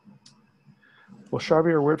Well,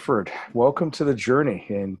 Xavier Whitford, welcome to the journey,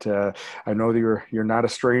 and I know that you're not a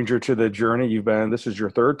stranger to the journey. This is your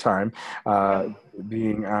third time uh, Yep.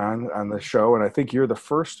 being on the show, and I think you're the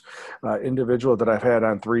first individual that I've had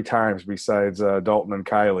on three times besides Dalton and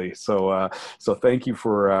Kylie. So thank you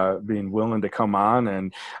for being willing to come on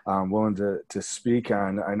and willing to speak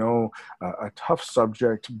on. I know a tough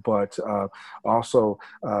subject, but also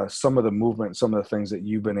some of the movement, some of the things that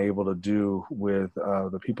you've been able to do with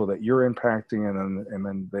the people that you're impacting, and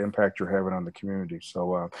then the impact you're having on the community.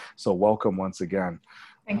 So welcome once again.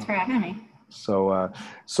 Thanks for having me. Just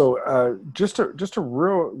a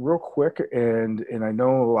real quick, and I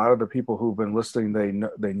know a lot of the people who've been listening,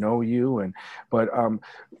 they know you, but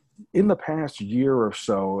in the past year or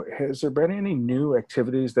so, has there been any new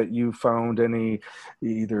activities that you found, any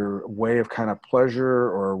either way of kind of pleasure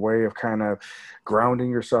or way of kind of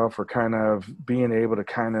grounding yourself, or kind of being able to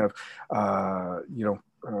kind of,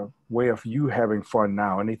 way of you having fun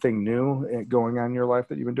now? Anything new going on in your life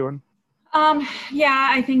that you've been doing? Yeah,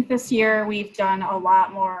 I think this year we've done a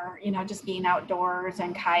lot more, just being outdoors,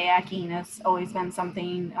 and kayaking has always been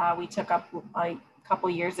something we took up like a couple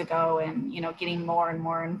years ago, and, getting more and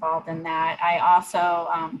more involved in that. I also,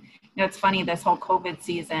 it's funny, this whole COVID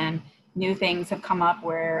season, new things have come up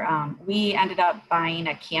where we ended up buying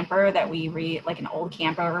a camper that like an old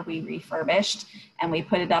camper we refurbished, and we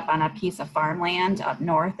put it up on a piece of farmland up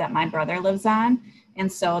north that my brother lives on. And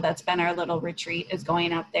so that's been our little retreat, is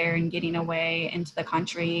going up there and getting away into the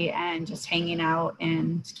country and just hanging out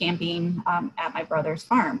and camping at my brother's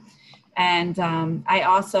farm. And I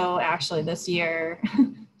also actually this year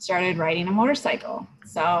started riding a motorcycle.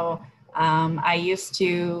 So I used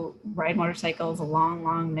to ride motorcycles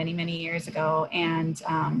many years ago, and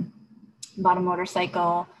bought a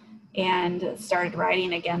motorcycle and started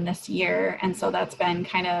riding again this year. And so that's been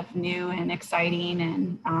kind of new and exciting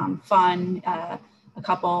and fun. A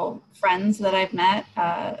couple friends that I've met,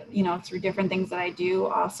 through different things that I do,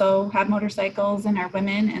 also have motorcycles and are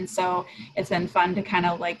women. And so it's been fun to kind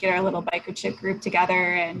of like get our little biker chick group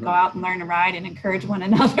together and go out and learn to ride and encourage one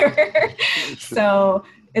another. So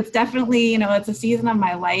it's definitely, it's a season of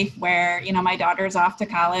my life where, my daughter's off to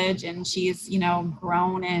college, and she's,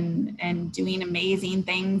 grown and doing amazing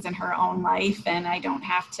things in her own life. And I don't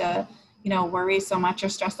have to, worry so much or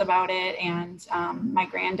stress about it. And my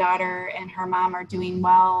granddaughter and her mom are doing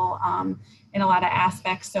well in a lot of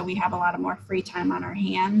aspects. So we have a lot of more free time on our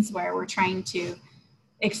hands, where we're trying to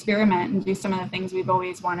experiment and do some of the things we've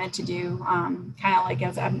always wanted to do, kind of like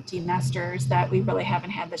as empty nesters that we really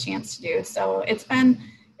haven't had the chance to do. So it's been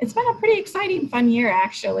a pretty exciting, fun year,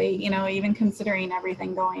 actually, even considering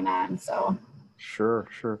everything going on. So. Sure.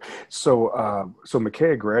 So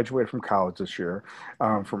Micaiah graduated from college this year,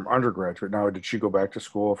 from undergraduate. Now, did she go back to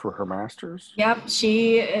school for her master's? Yep,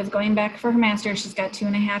 she is going back for her master's. She's got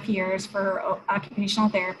 2.5 years for occupational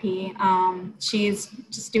therapy. She's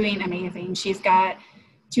just doing amazing. She's got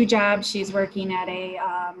 2 jobs. She's working at a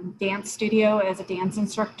dance studio as a dance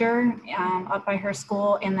instructor up by her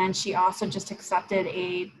school. And then she also just accepted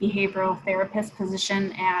a behavioral therapist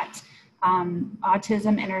position at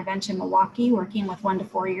Autism Intervention Milwaukee, working with 1 to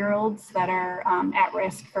 4-year-olds that are at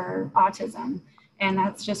risk for autism. And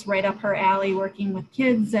that's just right up her alley, working with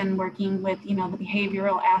kids and working with, the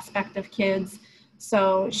behavioral aspect of kids.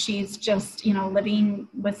 So she's just, living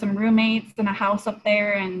with some roommates in a house up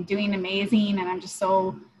there and doing amazing. And I'm just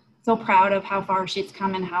so proud of how far she's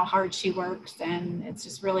come and how hard she works. And it's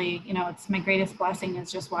just really, it's my greatest blessing,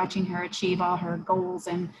 is just watching her achieve all her goals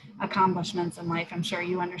and accomplishments in life. I'm sure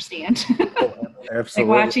you understand.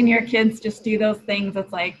 Absolutely. Like watching your kids just do those things,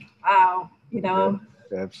 it's like, wow, Yeah,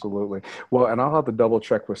 absolutely. Well, and I'll have to double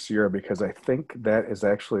check with Sierra, because I think that is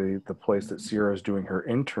actually the place that Sierra is doing her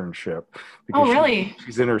internship, because Oh, really?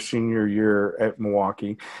 she's in her senior year at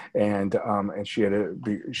Milwaukee, and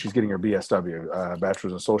she's getting her BSW,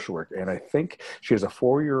 Bachelor's in Social Work, and I think she has a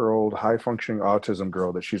 4-year-old high functioning autism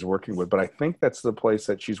girl that she's working with. But I think that's the place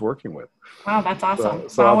that she's working with. Wow, that's awesome. So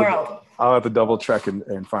Small world. I'll have to double check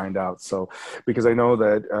and find out. So, because I know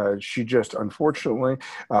that she just, unfortunately,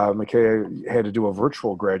 Micaiah had to do a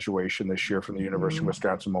virtual graduation this year from the University of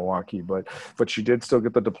Wisconsin-Milwaukee, but she did still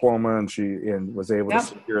get the diploma, and she was able to Yep.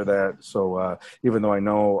 secure that. So even though I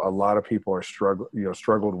know a lot of people are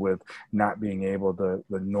struggled with not being able to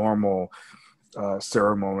the normal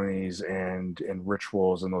ceremonies and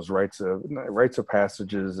rituals, and those rites of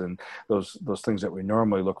passages, and those things that we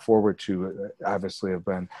normally look forward to, obviously have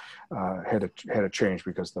been had a change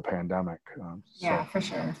because of the pandemic. Yeah, for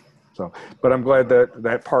sure. So, but I'm glad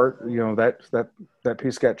that part, that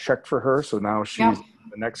piece got checked for her. So now she's Yep.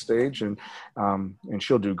 the next stage, and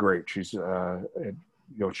she'll do great. She's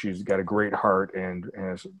she's got a great heart and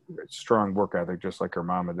a strong work ethic, just like her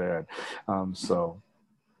mom and dad. So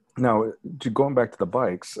now, going back to the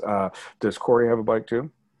bikes, does Corey have a bike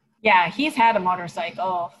too? Yeah, he's had a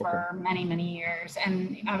motorcycle for Okay. many, many years.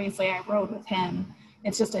 And obviously I rode with him.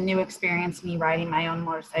 It's just a new experience, me riding my own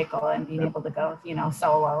motorcycle and being Yep, able to go,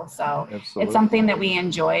 solo. So it's absolutely. something that we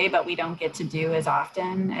enjoy, but we don't get to do as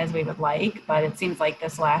often as we would like. But it seems like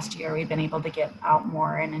this last year we've been able to get out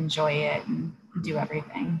more and enjoy it and do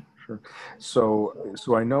everything. Sure. So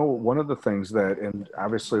I know one of the things that, and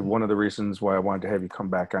obviously one of the reasons why I wanted to have you come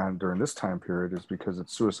back on during this time period is because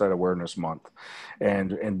it's Suicide Awareness Month,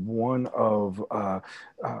 and one of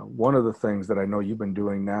the things that I know you've been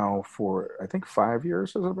doing now for I think 5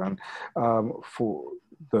 years has it been, for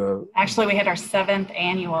the Actually, we had our seventh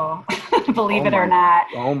annual, believe oh it or my not,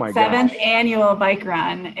 oh my seventh gosh. annual bike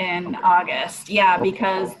run in Okay. August. Yeah, Okay.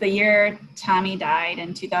 because the year Tommy died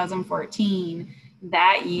in 2014,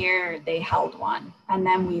 that year they held one. And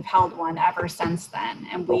then we've held one ever since then.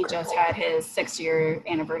 And we Okay. just had his 6 year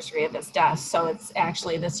anniversary of his death. So it's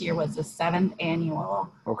actually this year was the seventh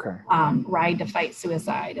annual Okay. Ride to Fight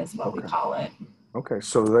Suicide, is what we Okay. call it. Okay,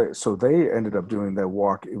 so they ended up doing that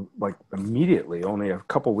walk like immediately, only a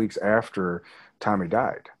couple weeks after Tommy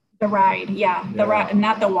died. The ride, yeah, the Yeah, ride,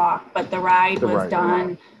 not the walk, but the ride the was right.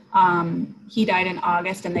 done. He died in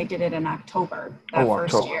August, and they did it in October Oh, that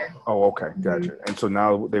first October. year. Oh, okay, Hmm. gotcha. And so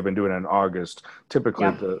now they've been doing it in August. Typically,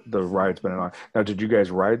 Yep. the ride's been in August. Now, did you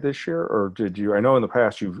guys ride this year, or did you? I know in the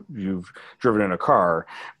past you've driven in a car,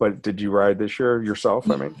 but did you ride this year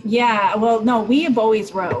yourself? I mean, Yeah, well, no, we have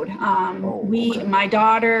always rode. oh, okay, My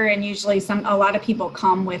daughter, and usually a lot of people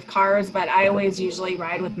come with cars, but I okay, always usually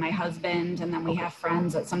ride with my husband, and then we okay, have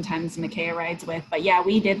friends that sometimes Micaiah rides with. But yeah,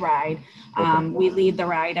 we did ride. okay, We lead the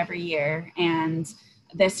ride every year, and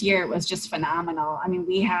this year it was just phenomenal. I mean,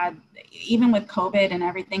 we had, even with COVID and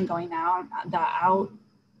everything going out, the out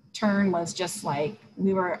turn was just like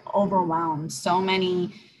we were overwhelmed.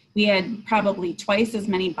 We had probably twice as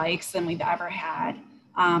many bikes than we've ever had.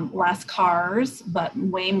 Less cars, but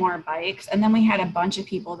way more bikes. And then we had a bunch of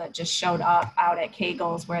people that just showed up out at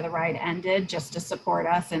Kegel's where the ride ended just to support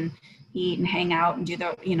us and eat and hang out and do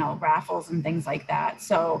the, raffles and things like that.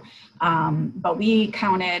 So, but we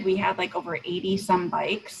had like over 80 some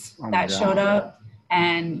bikes oh my that God, showed up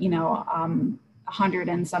and, 100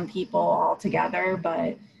 and some people all together.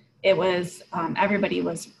 But it was, everybody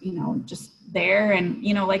was, just there. And,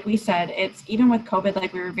 like we said, it's even with COVID,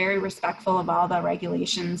 like we were very respectful of all the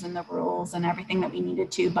regulations and the rules and everything that we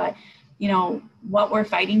needed to, but what we're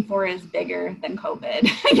fighting for is bigger than COVID.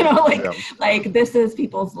 yeah, Like yeah, this is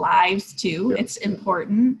people's lives too. yeah, It's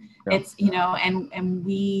important. yeah, It's, and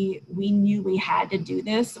we knew we had to do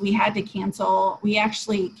this. We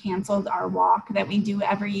actually canceled our walk that we do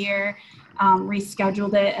every year,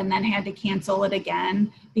 rescheduled it, and then had to cancel it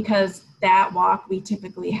again because that walk we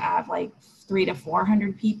typically have like 300 to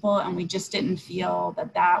 400 people, and we just didn't feel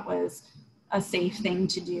that was a safe thing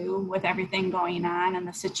to do with everything going on and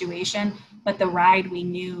the situation. But the ride we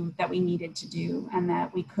knew that we needed to do and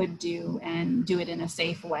that we could do and do it in a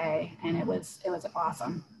safe way. And it was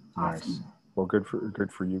awesome. nice. Awesome. Well, good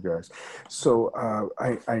for you guys. So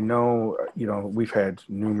I know we've had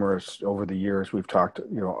numerous over the years. We've talked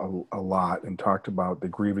a lot and talked about the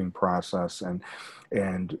grieving process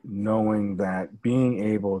and knowing that being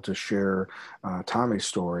able to share Tommy's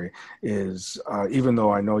story is even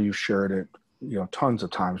though I know you shared it tons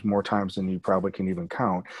of times, more times than you probably can even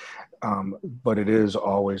count. But it is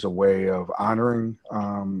always a way of honoring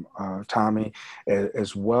Tommy,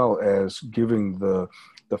 as well as giving the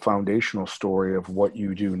foundational story of what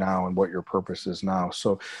you do now and what your purpose is now.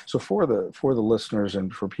 So for the listeners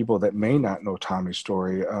and for people that may not know Tommy's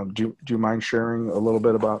story, do you mind sharing a little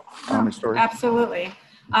bit about Tommy's story? Absolutely.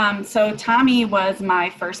 So Tommy was my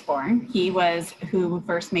firstborn. He was who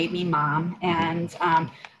first made me mom. And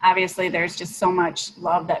obviously there's just so much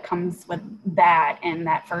love that comes with that and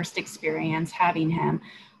that first experience having him.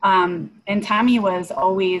 And Tommy was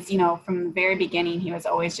always, from the very beginning, he was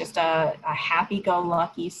always just a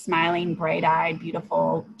happy-go-lucky, smiling, bright-eyed,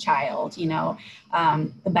 beautiful child,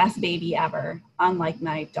 the best baby ever, unlike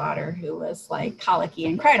my daughter who was like colicky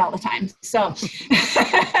and cried all the time. So,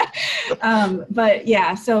 but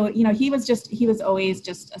yeah, so, he was always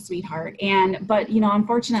just a sweetheart. But,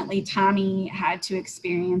 unfortunately, Tommy had to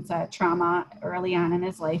experience a trauma early on in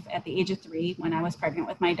his life at the age of 3 when I was pregnant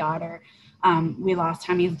with my daughter. We lost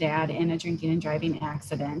Tommy's dad in a drinking and driving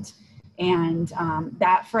accident. And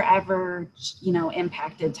that forever,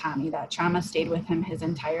 impacted Tommy. That trauma stayed with him his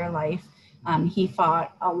entire life. He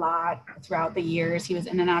fought a lot throughout the years. He was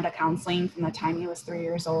in and out of counseling from the time he was 3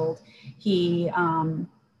 years old. He,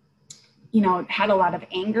 had a lot of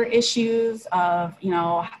anger issues of,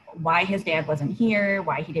 why his dad wasn't here,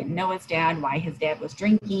 why he didn't know his dad, why his dad was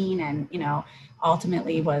drinking, and,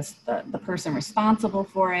 ultimately was the person responsible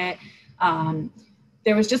for it.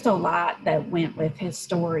 There was just a lot that went with his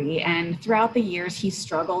story. And throughout the years, he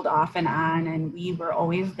struggled off and on, and we were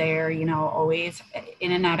always there, always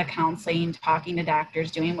in and out of counseling, talking to doctors,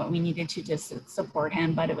 doing what we needed to just support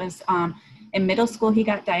him. But it was in middle school, he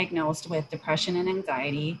got diagnosed with depression and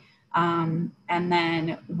anxiety. And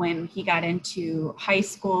then when he got into high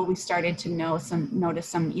school, we started to notice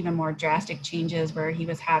some even more drastic changes where he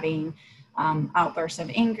was having outbursts of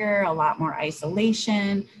anger, a lot more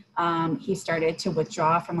isolation. He started to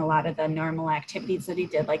withdraw from a lot of the normal activities that he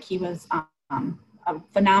did. Like, he was a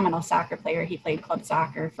phenomenal soccer player. He played club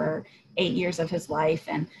soccer for 8 years of his life.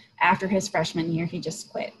 And after his freshman year, he just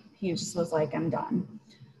quit. He just was like, I'm done.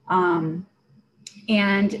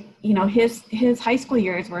 And, his high school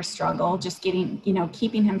years were a struggle, just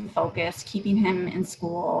keeping him focused, keeping him in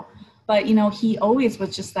school. But, he always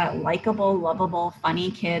was just that likable, lovable,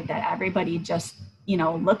 funny kid that everybody just,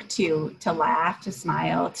 looked to laugh, to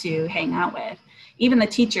smile, to hang out with. Even the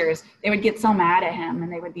teachers, they would get so mad at him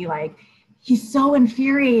and they would be like, he's so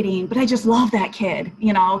infuriating, but I just love that kid,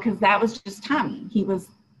 because that was just Tommy. He was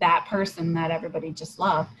that person that everybody just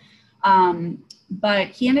loved. But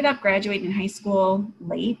he ended up graduating high school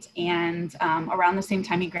late, and around the same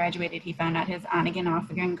time he graduated, he found out his on-again,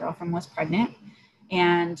 off-again girlfriend was pregnant.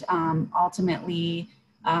 And ultimately,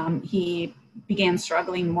 he began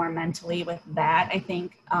struggling more mentally with that, I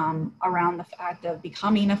think, around the fact of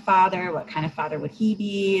becoming a father. What kind of father would he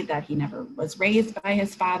be? That he never was raised by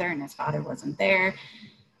his father, and his father wasn't there.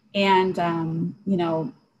 And,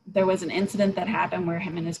 there was an incident that happened where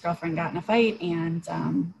him and his girlfriend got in a fight, and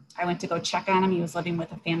I went to go check on him. He was living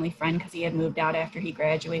with a family friend because he had moved out after he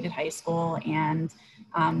graduated high school, and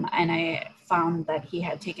I found that he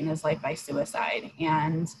had taken his life by suicide.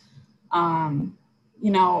 And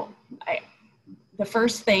the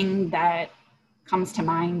first thing that comes to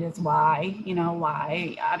mind is why.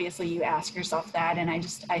 Why? Obviously, you ask yourself that, and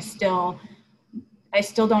I still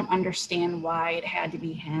don't understand why it had to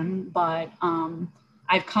be him, but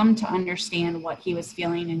I've come to understand what he was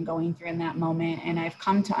feeling and going through in that moment. And I've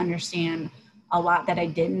come to understand a lot that I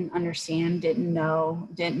didn't understand, didn't know,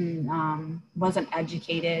 wasn't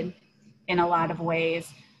educated in a lot of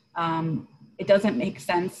ways. It doesn't make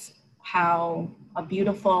sense how a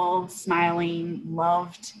beautiful, smiling,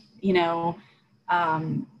 loved,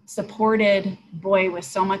 supported boy with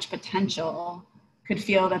so much potential could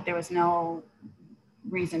feel that there was no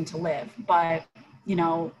reason to live. But,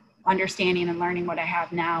 understanding and learning what I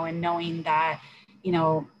have now, and knowing that,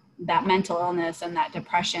 that mental illness and that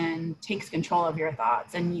depression takes control of your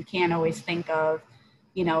thoughts, and you can't always think of,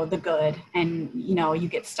 the good, and, you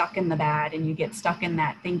get stuck in the bad, and you get stuck in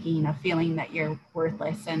that thinking of feeling that you're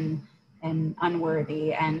worthless and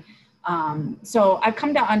unworthy. And so I've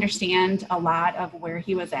come to understand a lot of where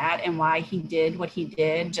he was at and why he did what he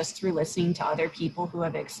did, just through listening to other people who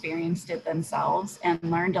have experienced it themselves, and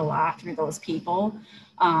learned a lot through those people.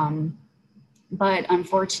 But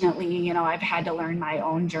unfortunately, I've had to learn my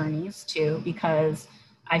own journeys too, because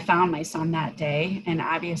I found my son that day. And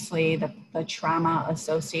obviously the trauma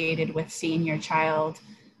associated with seeing your child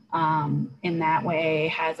in that way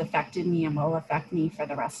has affected me and will affect me for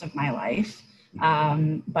the rest of my life.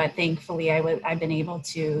 But thankfully I've been able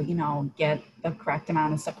to, get the correct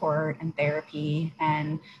amount of support and therapy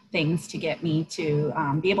and things to get me to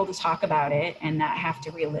be able to talk about it and not have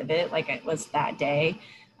to relive it like it was that day,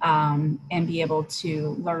 and be able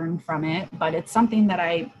to learn from it. But it's something that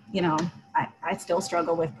I still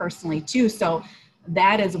struggle with personally too. So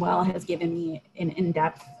that as well has given me an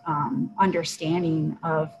in-depth understanding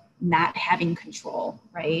of not having control,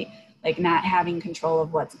 right? Like not having control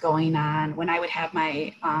of what's going on. When I would have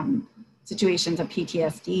my situations of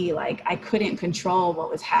PTSD, like I couldn't control what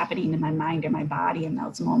was happening in my mind or my body in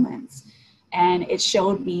those moments. And it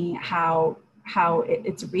showed me how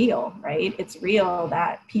it's real, right? It's real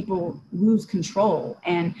that people lose control,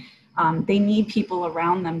 and they need people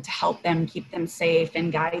around them to help them, keep them safe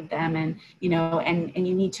and guide them. And, and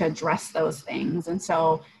you need to address those things. And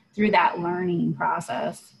so through that learning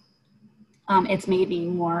process, it's made me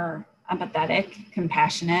more empathetic,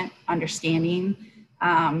 compassionate, understanding,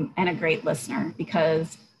 and a great listener,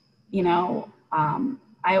 because,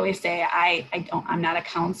 I always say I'm not a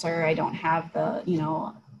counselor. I don't have the,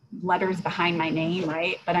 letters behind my name,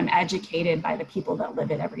 right? But I'm educated by the people that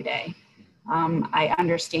live it every day. I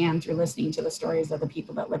understand through listening to the stories of the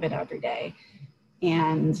people that live it every day.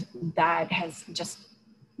 And that has just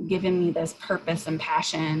given me this purpose and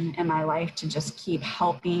passion in my life to just keep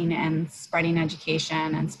helping and spreading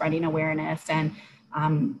education and spreading awareness and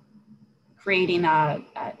creating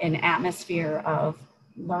an atmosphere of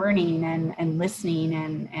learning and listening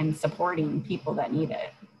and supporting people that need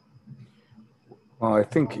it. Well, I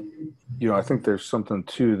think, I think there's something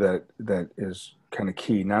too that is kind of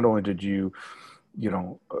key. Not only did you, you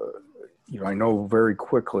know, I know very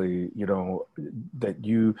quickly, that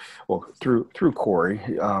you, well, through Corey,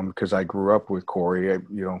 because I grew up with Corey,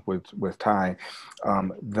 with Ty,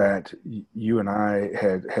 that you and I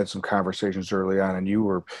had some conversations early on, and you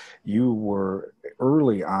were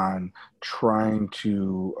early on trying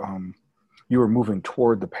to, you were moving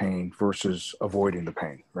toward the pain versus avoiding the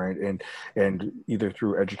pain, right? And either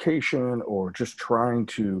through education or just trying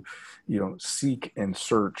to, seek and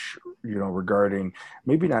search, regarding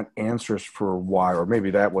maybe not answers for why, or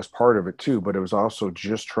maybe that was part of it too, but it was also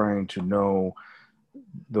just trying to know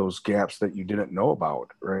those gaps that you didn't know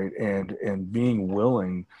about, right? And being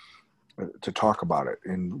willing to talk about it,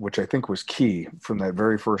 and which I think was key from that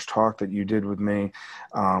very first talk that you did with me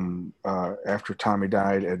after Tommy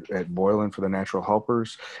died at Boylan for the Natural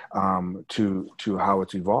Helpers, to how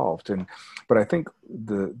it's evolved. But I think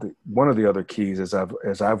the one of the other keys, as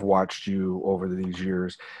I've watched you over these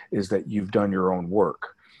years, is that you've done your own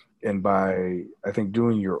work. And by, I think,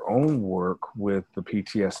 doing your own work with the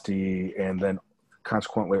PTSD, and then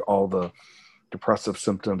consequently all the depressive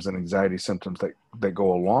symptoms and anxiety symptoms that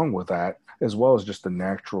go along with that, as well as just the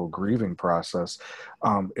natural grieving process,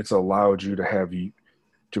 it's allowed you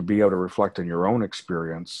to be able to reflect on your own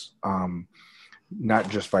experience, not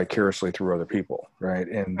just vicariously through other people, right?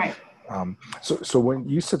 And Right. So when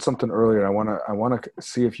you said something earlier, I want to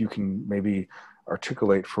see if you can maybe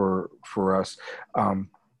articulate for us.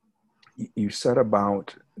 You said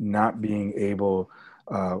about not being able,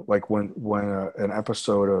 like when an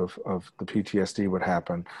episode of the PTSD would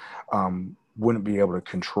happen, wouldn't be able to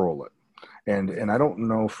control it. And I don't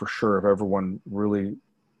know for sure if everyone really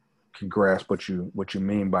can grasp what you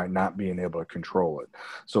mean by not being able to control it.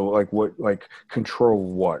 So control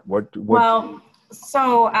what? Well,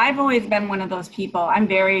 so I've always been one of those people. I'm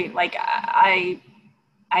very,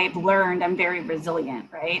 I've learned I'm very resilient,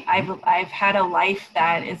 right? I've had a life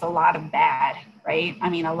that is a lot of bad, right? I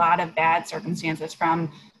mean, a lot of bad circumstances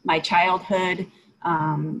from my childhood,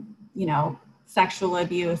 sexual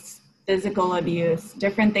abuse, physical abuse,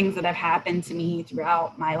 different things that have happened to me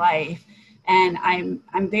throughout my life. And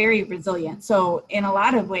I'm very resilient. So in a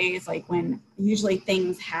lot of ways, like when usually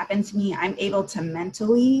things happen to me, I'm able to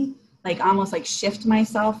mentally almost shift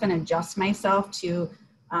myself and adjust myself to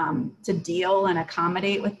deal and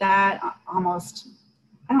accommodate with that almost,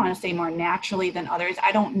 I don't want to say more naturally than others.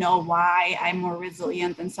 I don't know why I'm more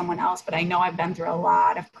resilient than someone else, but I know I've been through a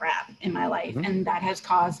lot of crap in my life, mm-hmm. and that has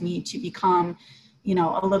caused me to become,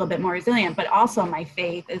 a little bit more resilient. But also my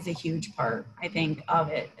faith is a huge part, I think, of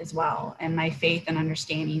it as well. And my faith and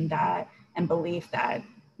understanding that and belief that,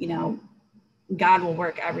 God will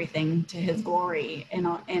work everything to his glory.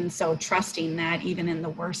 And so trusting that even in the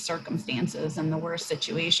worst circumstances and the worst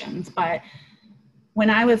situations. But when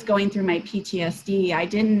I was going through my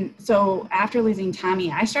PTSD, so after losing Tommy,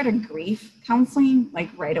 I started grief counseling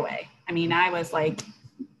right away. I mean, I was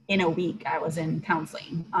in a week, I was in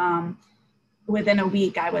counseling. Within a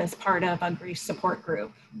week, I was part of a grief support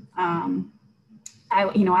group.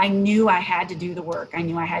 I knew I had to do the work. I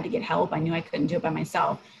knew I had to get help. I knew I couldn't do it by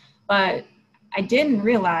myself. But I didn't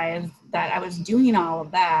realize that I was doing all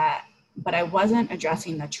of that, but I wasn't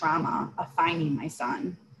addressing the trauma of finding my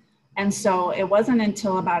son. And so it wasn't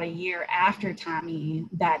until about a year after Tommy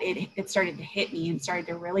that it started to hit me and started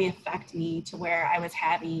to really affect me to where I was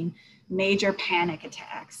having major panic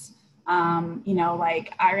attacks.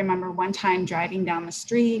 I remember one time driving down the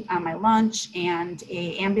street on my lunch, and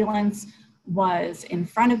an ambulance was in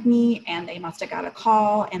front of me, and they must have got a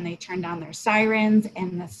call, and they turned on their sirens,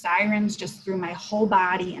 and the sirens just threw my whole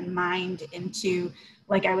body and mind into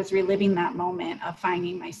I was reliving that moment of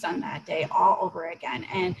finding my son that day all over again.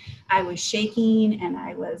 And I was shaking and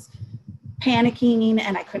I was panicking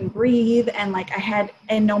and I couldn't breathe. And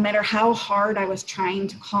and no matter how hard I was trying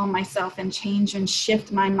to calm myself and change and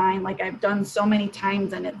shift my mind, I've done so many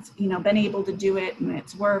times, and it's, been able to do it and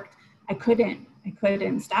it's worked, I couldn't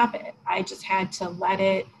stop it. I just had to let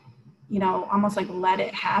it, almost let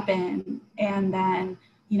it happen. And then,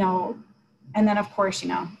 of course,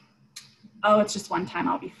 oh, it's just one time,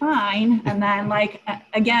 I'll be fine. And then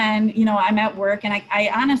again, I'm at work, and I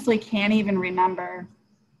honestly can't even remember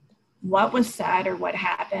what was said or what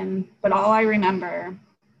happened, but all I remember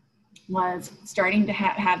was starting to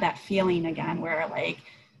have that feeling again where like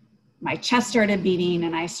my chest started beating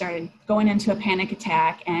and I started going into a panic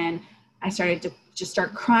attack, and I started to just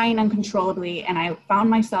start crying uncontrollably. And I found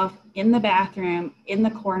myself in the bathroom, in the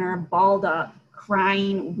corner, balled up,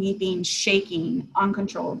 crying, weeping, shaking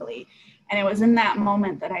uncontrollably. And it was in that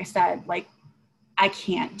moment that I said, like, I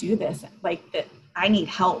can't do this. Like, that I need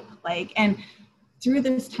help. Like, and through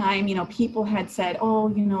this time, you know, people had said, oh,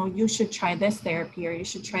 you know, you should try this therapy, or you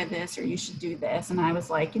should try this, or you should do this. And I was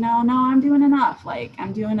like, you know, no, I'm doing enough. Like,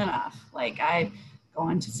 I'm doing enough. Like, I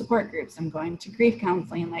going to support groups, I'm going to grief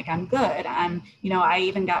counseling. Like, I'm good. I'm, you know, I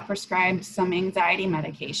even got prescribed some anxiety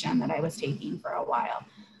medication that I was taking for a while.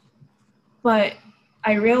 But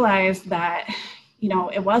I realized that, you know,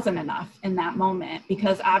 it wasn't enough in that moment,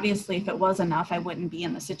 because obviously if it was enough, I wouldn't be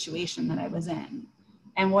in the situation that I was in.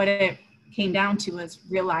 And what it came down to was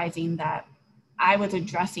realizing that I was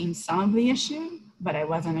addressing some of the issue, but I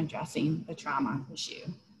wasn't addressing the trauma issue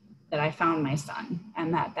that I found my son,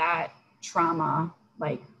 and that trauma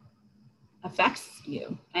like affects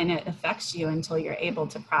you, and it affects you until you're able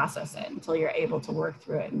to process it, until you're able to work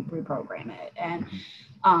through it and reprogram it. And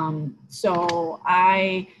so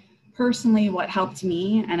I personally, what helped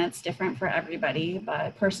me, and it's different for everybody,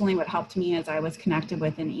 but personally what helped me is I was connected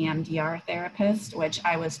with an EMDR therapist, which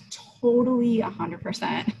I was totally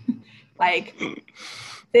 100% like,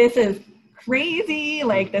 this is crazy.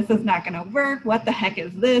 Like, this is not going to work. What the heck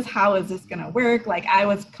is this? How is this going to work? Like, I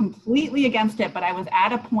was completely against it, but I was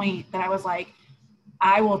at a point that I was like,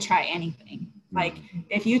 I will try anything. Like,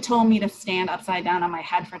 if you told me to stand upside down on my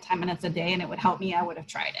head for 10 minutes a day and it would help me, I would have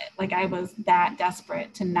tried it. Like, I was that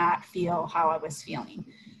desperate to not feel how I was feeling.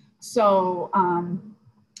 So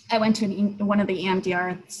I went to one of the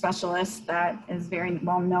EMDR specialists that is very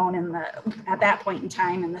well known at that point in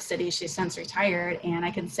time in the city. She's since retired. And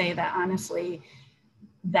I can say that honestly,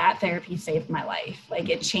 that therapy saved my life. Like,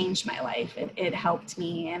 it changed my life. It helped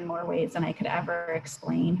me in more ways than I could ever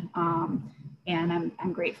explain. And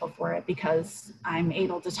I'm grateful for it, because I'm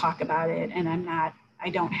able to talk about it, and I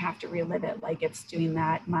don't have to relive it. Like, it's doing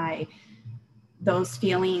that. Those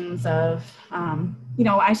feelings of, you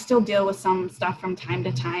know, I still deal with some stuff from time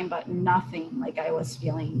to time, but nothing like I was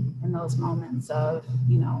feeling in those moments of,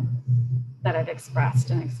 you know, that I've expressed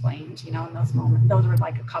and explained, you know, in those moments. Those were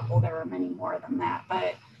like a couple, there were many more than that,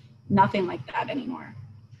 but nothing like that anymore.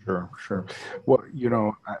 Sure. Well, you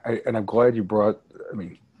know, and I'm glad you brought, I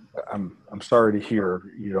mean, I'm sorry to hear,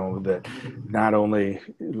 you know, that not only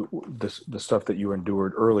the stuff that you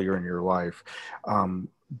endured earlier in your life,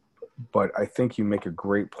 but I think you make a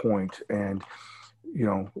great point. And, you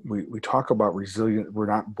know, we talk about resilience. We're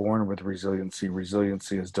not born with resiliency.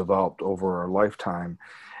 Resiliency is developed over our lifetime.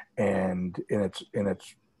 And it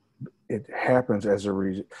happens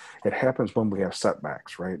it happens when we have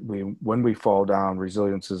setbacks, right? When we fall down,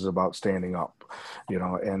 resilience is about standing up, you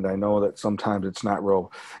know. And I know that sometimes it's not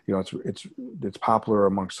real, you know, it's popular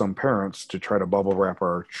among some parents to try to bubble wrap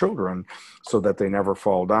our children so that they never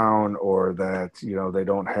fall down, or that, you know, they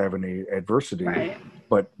don't have any adversity. Right.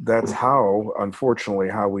 But that's unfortunately,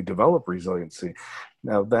 how we develop resiliency.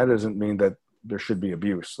 Now, that doesn't mean that there should be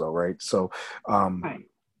abuse, though, right? So, Right.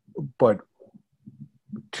 but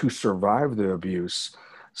to survive the abuse,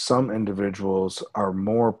 some individuals are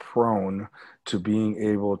more prone to being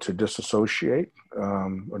able to disassociate,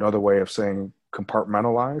 another way of saying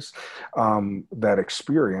compartmentalize that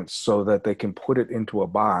experience, so that they can put it into a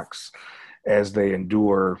box as they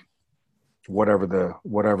endure whatever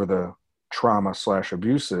the trauma /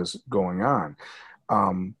 abuse is going on.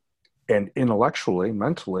 And intellectually,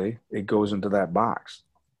 mentally, it goes into that box.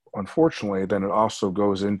 Unfortunately, then it also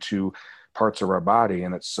goes into parts of our body,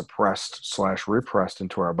 and it's suppressed / repressed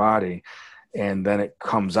into our body. And then it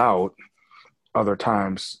comes out other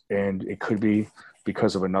times, and it could be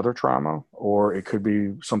because of another trauma, or it could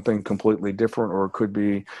be something completely different, or it could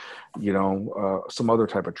be, you know, some other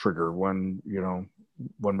type of trigger when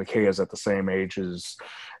McKay is at the same age as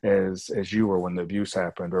you, or when the abuse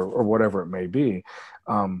happened, or whatever it may be.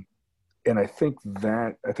 And I think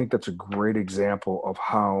that's a great example of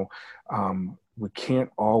how we can't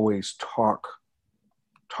always talk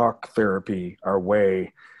therapy our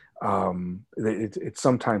way. It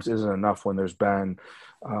sometimes isn't enough when there's been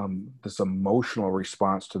this emotional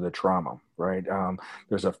response to the trauma, right?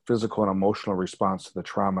 There's a physical and emotional response to the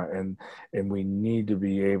trauma, and we need to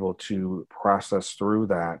be able to process through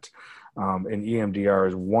that. And EMDR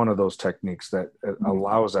is one of those techniques that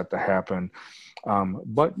allows that to happen.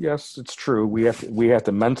 But yes, it's true. We have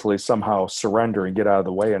to mentally somehow surrender and get out of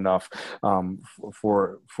the way enough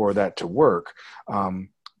for that to work.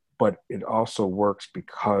 but it also works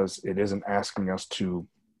because it isn't asking us to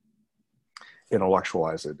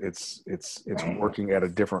intellectualize it. It's Right. working at a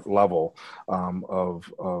different level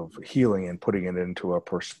of healing and putting it into a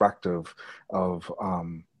perspective of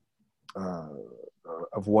uh,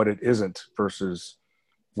 what it isn't versus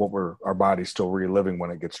what our body's still reliving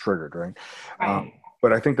when it gets triggered, right? Right.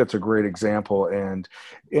 But I think that's a great example, and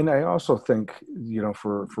I also think,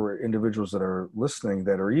 for individuals that are listening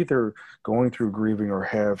that are either going through grieving or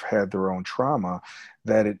have had their own trauma,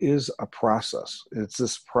 that it is a process. It's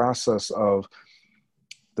this process of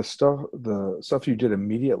the stuff you did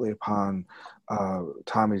immediately upon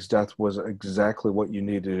Tommy's death was exactly what you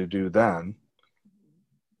needed to do then.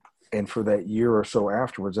 And for that year or so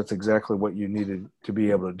afterwards, that's exactly what you needed to be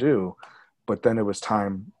able to do. But then it was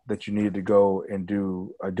time that you needed to go and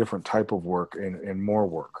do a different type of work and more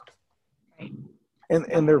work. Right.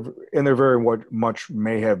 And there very much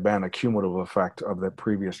may have been a cumulative effect of that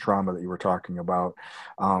previous trauma that you were talking about,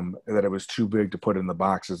 that it was too big to put in the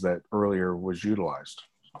boxes that earlier was utilized.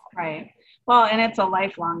 Right. Well, and it's a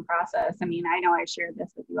lifelong process. I mean, I know I shared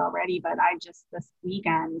this with you already, but I just this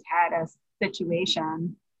weekend had a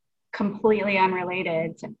situation completely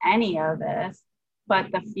unrelated to any of this, but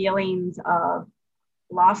the feelings of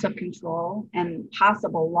loss of control and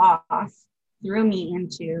possible loss threw me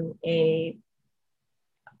into I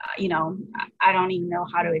don't even know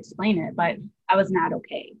how to explain it, but I was not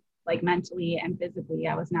okay. Like mentally and physically,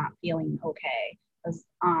 I was not feeling okay.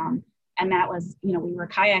 And that was, we were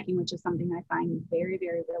kayaking, which is something I find very,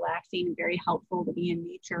 very relaxing and very helpful to be in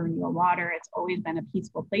nature and near water. It's always been a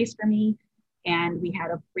peaceful place for me. And we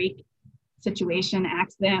had a freak situation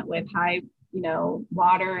accident with high,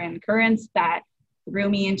 water and currents that threw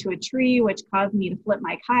me into a tree, which caused me to flip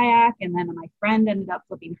my kayak. And then my friend ended up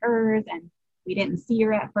flipping hers, and we didn't see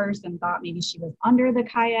her at first and thought maybe she was under the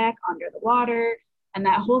kayak, under the water. And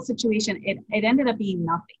that whole situation, it ended up being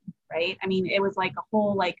nothing, right? I mean, it was like a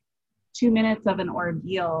whole 2 minutes of an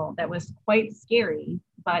ordeal that was quite scary,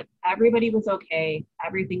 but everybody was okay.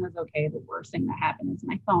 Everything was okay. The worst thing that happened is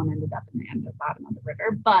my phone ended up in the bottom of the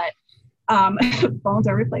river, but phones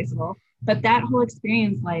are replaceable. But that whole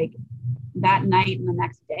experience, that night and the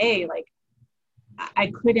next day,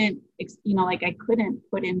 I couldn't, I couldn't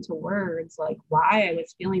put into words why I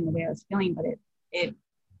was feeling the way I was feeling, but it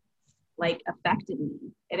affected me.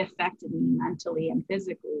 It affected me mentally and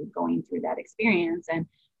physically going through that experience. And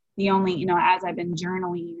the only, as I've been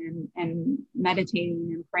journaling and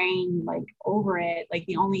meditating and praying over it,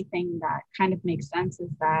 the only thing that kind of makes sense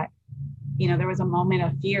is that, there was a moment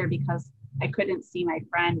of fear because I couldn't see my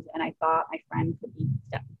friend, and I thought my friend could be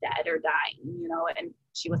dead or dying, and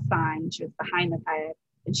she was fine. She was behind the kayak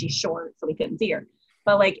and she's short, so we couldn't see her.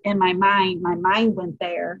 But in my mind went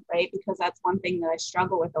there, right? Because that's one thing that I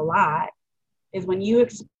struggle with a lot is when you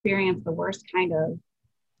experience the worst kind of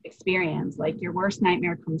experience, your worst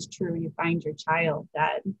nightmare comes true, you find your child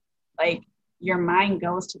dead, your mind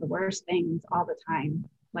goes to the worst things all the time,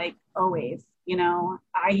 always.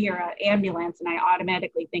 I hear an ambulance and I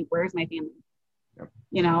automatically think, where's my family?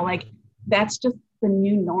 Yep. That's just the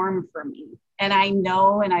new norm for me. And I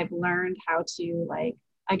know, and I've learned how to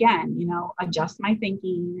again, adjust my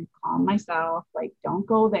thinking, calm myself, don't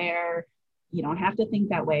go there. You don't have to think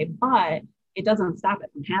that way, but it doesn't stop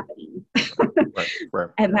it from happening.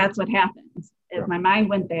 Right. And that's what happens. Yeah. My mind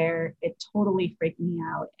went there, it totally freaked me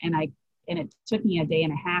out. And it took me a day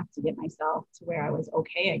and a half to get myself to where I was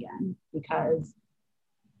okay again, because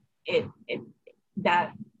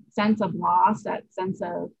that sense of loss, that sense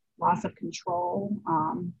of loss of control,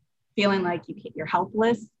 feeling like you're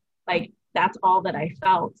helpless, that's all that I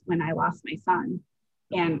felt when I lost my son.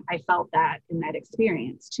 And I felt that in that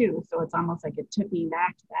experience too. So it's almost like it took me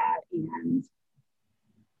back to that. And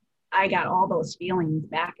I got all those feelings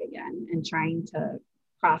back again and trying to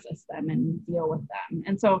process them and deal with them.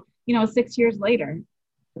 And so, 6 years later,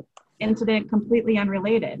 incident completely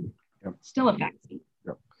unrelated, Yep. Still affects me.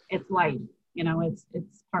 Yep. It's life,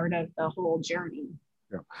 it's part of the whole journey.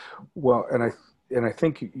 Yeah. Well, and I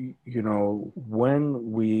think,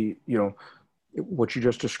 when we, what you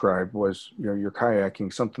just described was, you're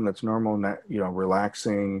kayaking, something that's normal, and that,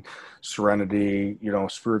 relaxing, serenity,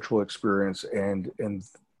 spiritual experience. And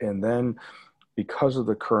then because of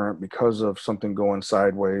the current, because of something going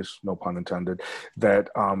sideways, no pun intended, that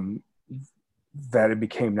it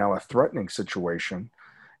became now a threatening situation,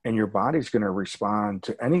 and your body's going to respond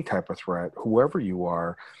to any type of threat, whoever you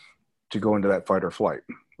are, to go into that fight or flight,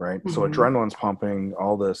 right? Mm-hmm. So adrenaline's pumping,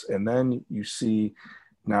 all this, and then you see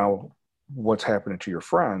now what's happening to your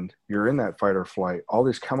friend. You're in that fight or flight. All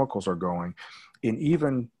these chemicals are going, and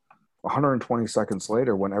even 120 seconds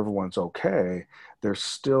later, when everyone's okay, there's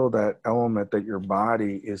still that element that your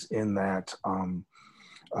body is in that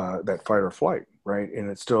that fight or flight, right? And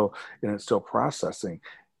it's still processing.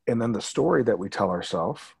 And then the story that we tell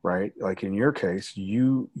ourselves, right? Like in your case,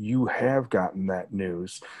 you have gotten that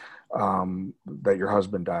news that your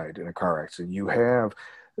husband died in a car accident. You have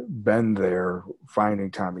been there finding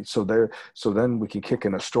Tommy. So then we can kick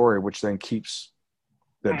in a story, which then keeps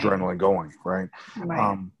the Right. adrenaline going, right?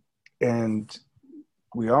 Right. And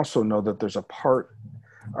we also know that there's a part,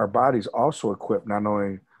 our body's also equipped not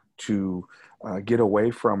only to get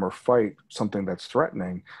away from or fight something that's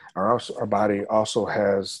threatening. Our body also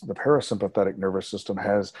has, the parasympathetic nervous system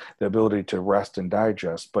has the ability to rest and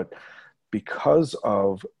digest. But because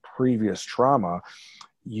of previous trauma,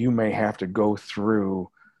 you may have to go through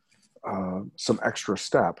some extra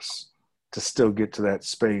steps to still get to that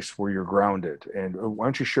space where you're grounded. And why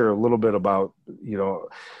don't you share a little bit about,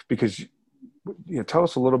 because tell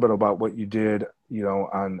us a little bit about what you did,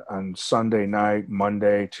 on Sunday night,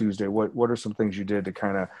 Monday, Tuesday. What are some things you did to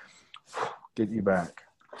kind of get you back?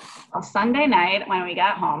 Well, Sunday night when we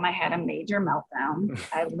got home, I had a major meltdown.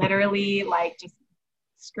 I literally just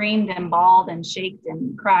screamed and bawled and shaked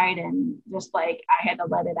and cried, and just I had to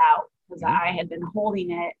let it out because I had been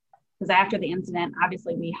holding it. Because after the incident,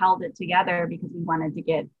 obviously we held it together because we wanted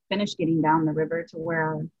to finish getting down the river to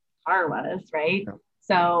where our car was, right? Yeah.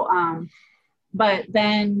 So, but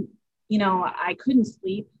then, I couldn't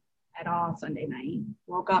sleep at all Sunday night.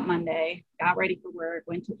 Woke up Monday, got ready for work,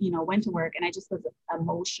 went to work, and I just was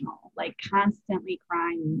emotional, constantly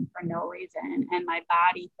crying for no reason. And my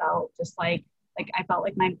body felt just like I felt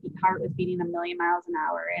like my heart was beating 1,000,000 miles an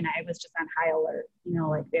hour, and I was just on high alert,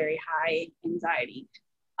 very high anxiety.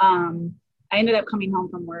 I ended up coming home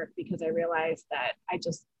from work because I realized that I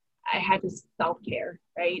had to self-care,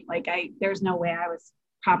 right? There's no way I was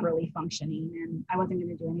properly functioning, and I wasn't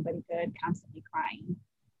going to do anybody good constantly crying.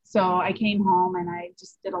 So I came home and I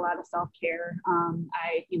just did a lot of self-care.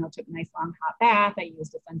 I, took a nice long hot bath. I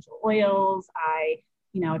used essential oils. I,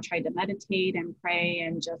 tried to meditate and pray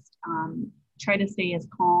and just try to stay as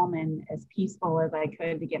calm and as peaceful as I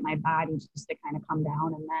could to get my body just to kind of come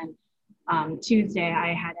down. And then Tuesday,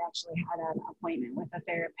 I had actually had an appointment with a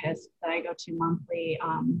therapist that I go to monthly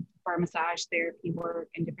for massage therapy work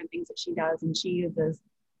and different things that she does. And she uses,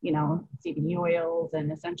 CBD oils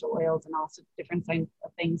and essential oils and also different kinds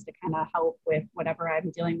of things to kind of help with whatever I'm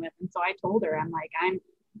dealing with. And so I told her,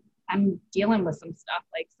 I'm dealing with some stuff,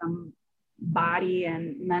 some body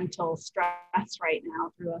and mental stress right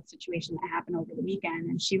now through a situation that happened over the weekend.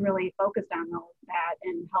 And she really focused on all of that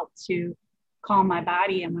and helped to calm my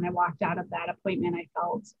body. And when I walked out of that appointment, I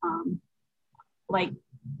felt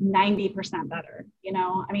 90% better.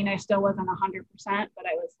 I still wasn't 100%, but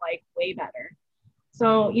I was way better.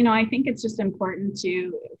 So, I think it's just important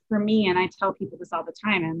for me, and I tell people this all the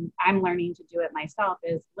time, and I'm learning to do it myself,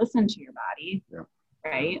 is listen to your body,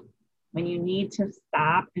 right? When you need to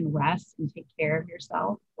stop and rest and take care of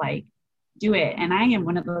yourself, do it. And I am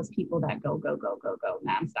one of those people that go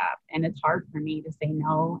nonstop. And it's hard for me to say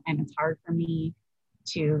no. And it's hard for me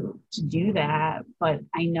to do that. But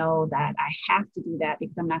I know that I have to do that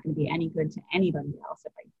because I'm not going to be any good to anybody else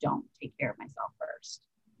if I don't take care of myself first.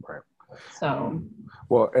 Right. So.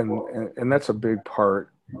 Well, and that's a big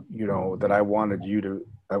part, that I wanted you to,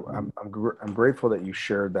 I'm grateful that you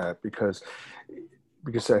shared that because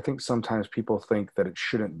I think sometimes people think that it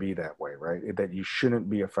shouldn't be that way, right? That you shouldn't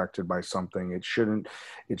be affected by something. It shouldn't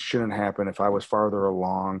happen. If I was farther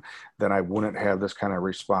along, then I wouldn't have this kind of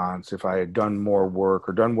response. If I had done more work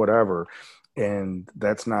or done whatever, and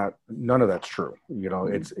none of that's true.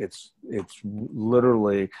 It's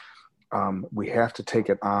literally, we have to take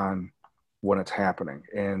it on when it's happening.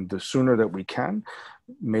 And the sooner that we can,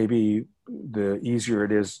 maybe the easier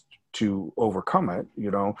it is to overcome it,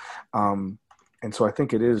 and so I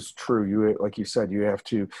think it is true. You, like you said, you have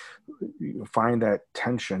to find that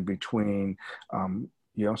tension between,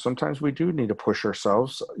 sometimes we do need to push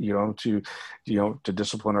ourselves, to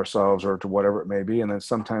discipline ourselves or to whatever it may be. And then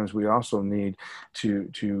sometimes we also need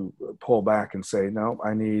to pull back and say, no,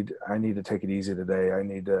 I need to take it easy today. I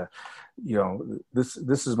need to,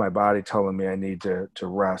 this is my body telling me I need to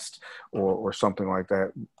rest or something like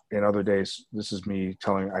that. In other days, this is me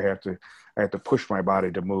telling I have to push my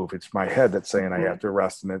body to move. It's my head that's saying I have to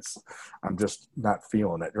rest, and I'm just not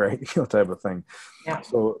feeling it, right? Type of thing. Yeah.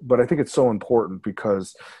 So, but I think it's so important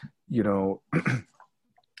because,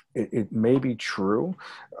 it may be true,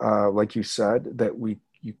 like you said, that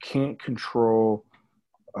you can't control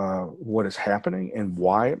what is happening and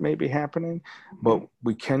why it may be happening, but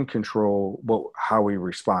we can control how we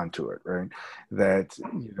respond to it, right? That,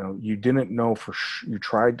 you didn't know you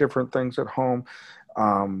tried different things at home,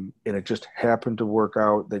 and it just happened to work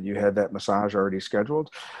out that you had that massage already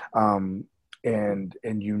scheduled. And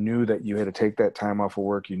you knew that you had to take that time off of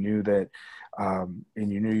work. You knew that, and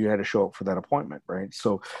you knew you had to show up for that appointment, right?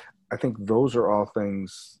 So I think those are all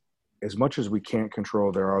things, as much as we can't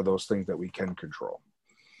control, there are those things that we can control.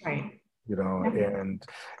 Right. And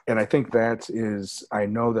I think I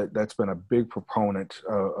know that's been a big proponent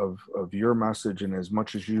of your message. And as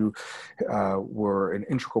much as you were an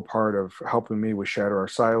integral part of helping me with Shatter Our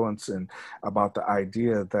Silence, and about the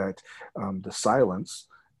idea that the silence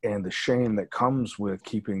and the shame that comes with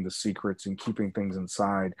keeping the secrets and keeping things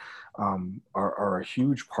inside are a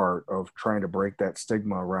huge part of trying to break that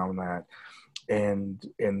stigma around that.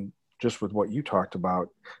 And just with what you talked about,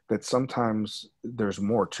 that sometimes there's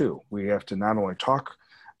more too. We have to not only talk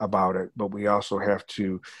about it, but we also have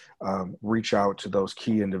to reach out to those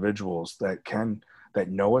key individuals that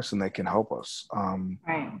know us and that can help us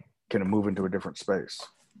right. kind of move into a different space.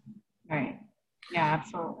 Right. Yeah,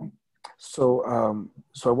 absolutely. So,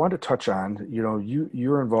 so I want to touch on,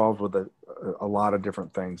 you're involved with a lot of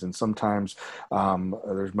different things, and sometimes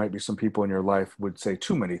there might be some people in your life would say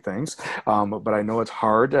too many things, but I know it's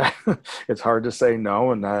hard. It's hard to say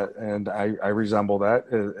no, and I resemble that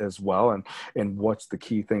as well. And what's the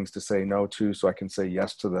key things to say no to, so I can say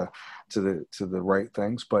yes to the right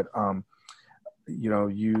things. But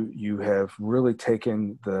you have really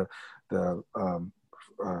taken the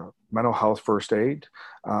mental health first aid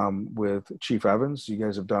with Chief Evans. You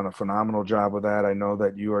guys have done a phenomenal job with that. I know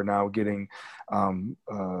that you are now getting, I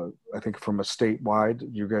think from a statewide,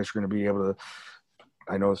 you guys are going to be able to,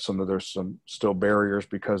 I know there's some still barriers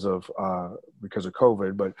because of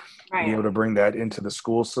COVID, but right. Being able to bring that into the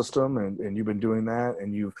school system, and you've been doing that,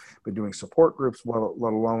 and you've been doing support groups,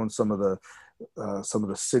 let alone some of the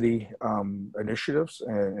city initiatives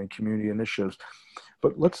and community initiatives.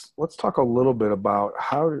 But let's talk a little bit about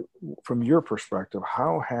from your perspective,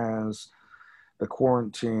 how has the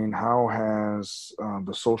quarantine, how has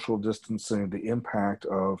the social distancing, the impact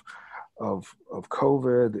of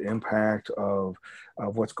COVID, the impact of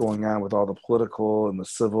what's going on with all the political and the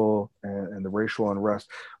civil and the racial unrest,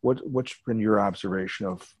 what's been your observation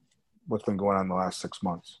of what's been going on in the last 6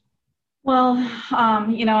 months? Well,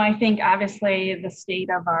 I think obviously the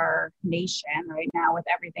state of our nation right now with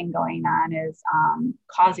everything going on is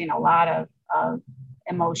causing a lot of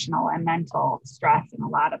emotional and mental stress in a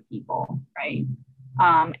lot of people, right?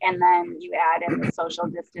 And then you add in the social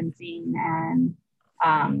distancing and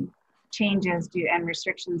changes and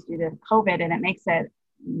restrictions due to COVID, and it makes it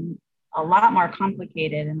a lot more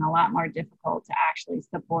complicated and a lot more difficult to actually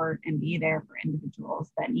support and be there for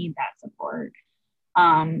individuals that need that support.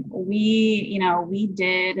 We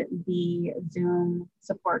did the Zoom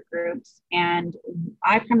support groups, and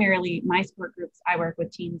my support groups, I work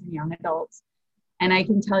with teens and young adults. And I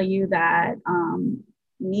can tell you that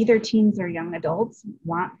neither teens or young adults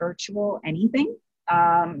want virtual anything.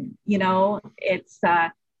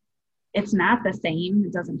 It's not the same.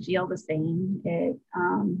 It doesn't feel the same.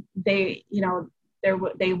 They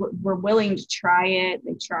were willing to try it.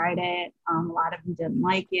 They tried it. A lot of them didn't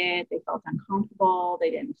like it. They felt uncomfortable.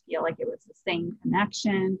 They didn't feel like it was the same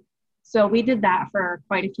connection. So we did that for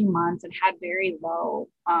quite a few months and had very low,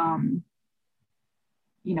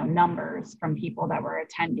 numbers from people that were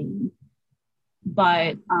attending.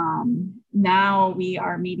 But now we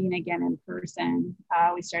are meeting again in person.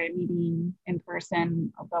 We started meeting in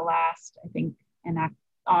person the last, I think, in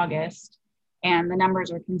August. And the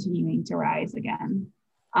numbers are continuing to rise again.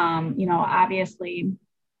 Obviously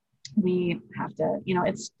we have to,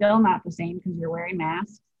 it's still not the same because you're wearing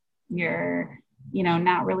masks. You're,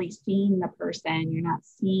 not really seeing the person. You're not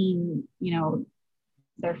seeing,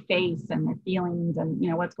 their face and their feelings and,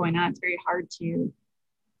 what's going on. It's very hard to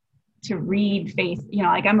read face,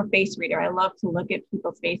 I'm a face reader. I love to look at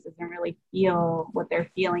people's faces and really feel what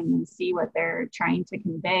they're feeling and see what they're trying to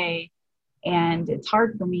convey. And it's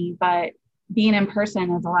hard for me, but being in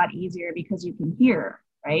person is a lot easier because you can hear,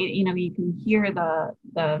 right? You can hear the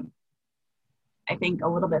I think a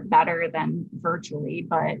little bit better than virtually,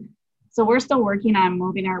 but so we're still working on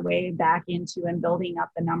moving our way back into and building up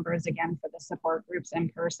the numbers again for the support groups in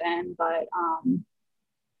person. But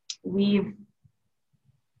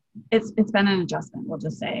it's been an adjustment, we'll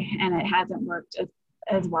just say, and it hasn't worked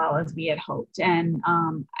as well as we had hoped. And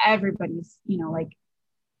everybody's,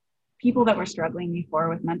 people that were struggling before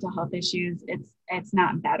with mental health issues, it's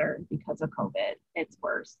not better because of COVID. It's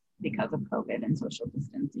worse because of COVID and social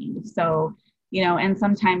distancing. So And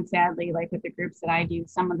sometimes sadly, like with the groups that I do,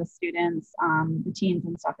 some of the students, the teens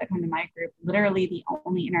and stuff that come to my group, literally the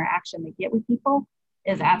only interaction they get with people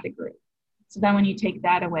is at the group. So then when you take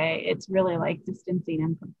that away, it's really like distancing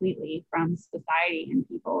them completely from society and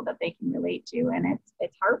people that they can relate to. And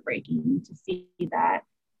it's heartbreaking to see that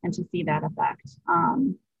and to see that effect.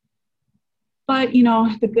 But,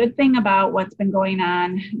 the good thing about what's been going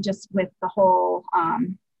on just with the whole,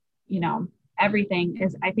 everything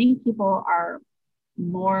is I think people are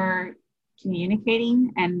more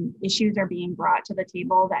communicating and issues are being brought to the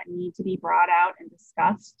table that need to be brought out and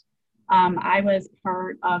discussed. I was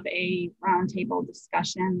part of a roundtable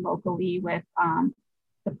discussion locally with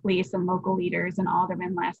the police and local leaders and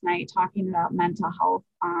aldermen last night talking about mental health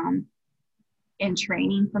and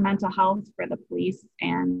training for mental health for the police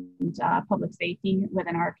and public safety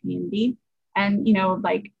within our community. And,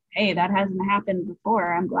 hey, that hasn't happened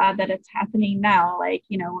before. I'm glad that it's happening now.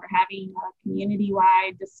 We're having a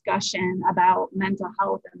community-wide discussion about mental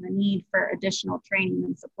health and the need for additional training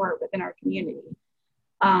and support within our community.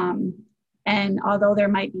 And although there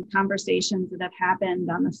might be conversations that have happened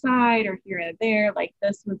on the side or here or there, like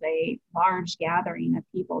this was a large gathering of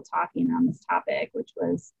people talking on this topic, which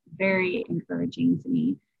was very encouraging to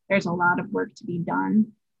me. There's a lot of work to be done.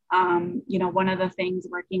 One of the things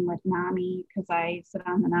working with NAMI, because I sit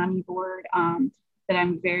on the NAMI board, that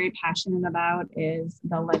I'm very passionate about is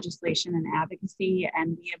the legislation and advocacy.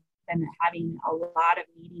 And we have been having a lot of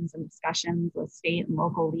meetings and discussions with state and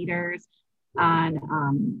local leaders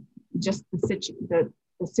on just the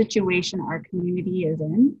situation our community is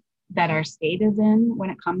in, that our state is in when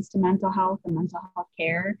it comes to mental health and mental health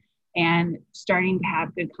care, and starting to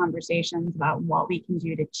have good conversations about what we can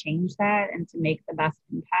do to change that and to make the best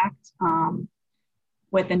impact.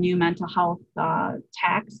 With the new mental health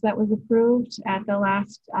tax that was approved at the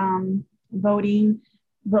last voting,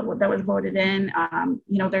 but that was voted in,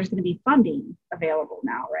 there's going to be funding available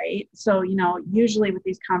now, right? So, usually with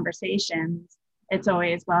these conversations, it's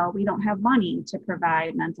always, well, we don't have money to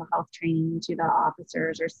provide mental health training to the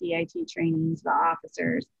officers or CIT training to the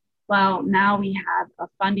officers. Well, now we have a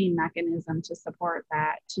funding mechanism to support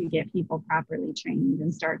that, to get people properly trained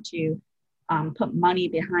and start to put money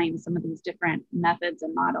behind some of these different methods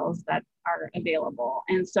and models that are available.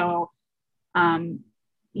 And so,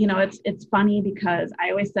 it's funny because I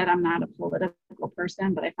always said I'm not a political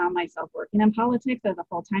person, but I found myself working in politics as a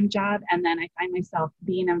full-time job. And then I find myself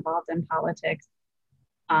being involved in politics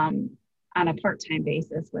on a part-time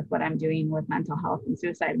basis with what I'm doing with mental health and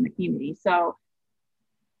suicide in the community. So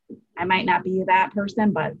I might not be that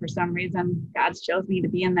person, but for some reason, God's chose me to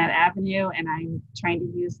be in that avenue. And I'm trying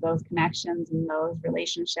to use those connections and those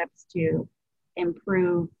relationships to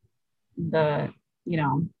improve the,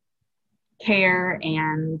 care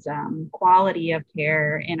and quality of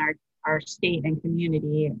care in our state and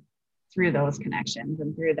community through those connections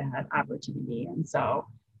and through that opportunity. And so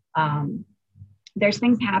there's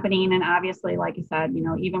things happening. And obviously, like I said,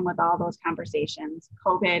 even with all those conversations,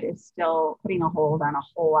 COVID is still putting a hold on a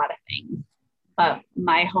whole lot of things. But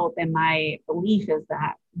my hope and my belief is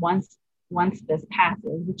that once this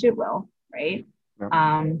passes, which it will, right?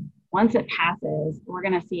 Yeah. Once it passes, we're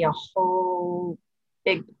going to see a whole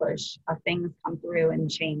big push of things come through and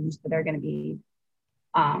change that are going to be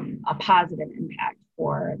a positive impact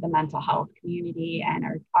for the mental health community and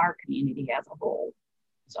our community as a whole.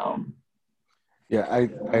 So. Yeah,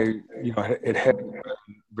 it had been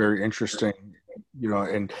very interesting,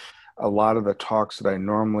 and a lot of the talks that I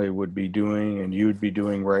normally would be doing and you'd be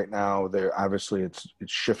doing right now, there obviously it's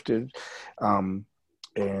shifted, and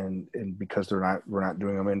because we're not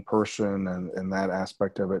doing them in person and that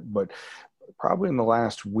aspect of it, but probably in the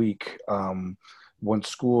last week, once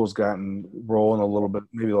school's gotten rolling a little bit,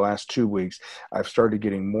 maybe the last 2 weeks, I've started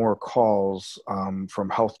getting more calls from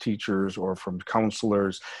health teachers or from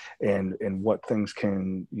counselors and what things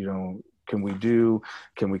can we do?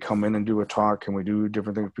 Can we come in and do a talk? Can we do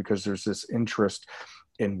different things? Because there's this interest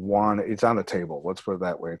in it's on the table. Let's put it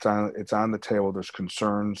that way. It's on the table. There's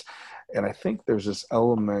concerns. And I think there's this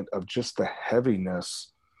element of just the heaviness.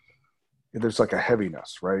 There's like a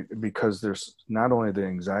heaviness, right? Because there's not only the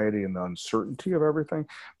anxiety and the uncertainty of everything,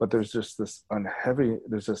 but there's just this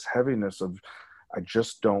heaviness of, I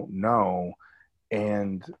just don't know.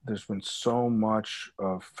 And there's been so much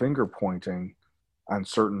finger pointing on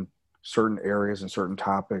certain areas and certain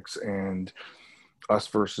topics, and us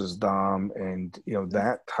versus them, and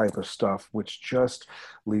that type of stuff, which just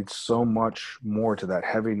leads so much more to that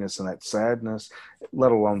heaviness and that sadness,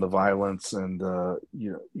 let alone the violence and that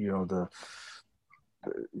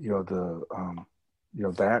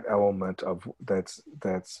element of that's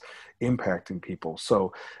impacting people.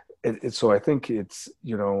 So So I think it's,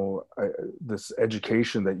 this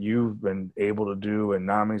education that you've been able to do and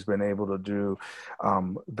NAMI's been able to do,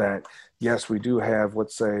 that yes, we do have,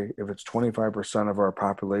 let's say if it's 25% of our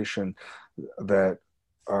population that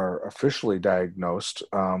are officially diagnosed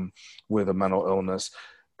with a mental illness,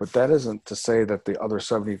 but that isn't to say that the other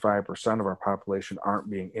 75% of our population aren't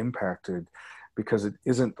being impacted, because it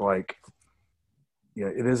isn't like,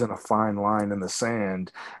 it isn't a fine line in the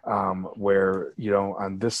sand, where,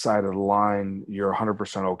 on this side of the line, you're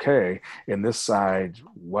 100% okay. In this side,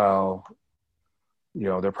 well,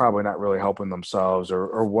 they're probably not really helping themselves,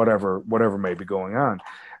 or whatever may be going on.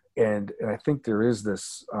 And I think there is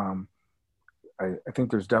this, I think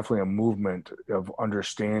there's definitely a movement of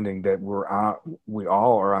understanding that we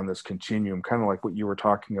all are on this continuum, kind of like what you were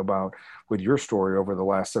talking about with your story over the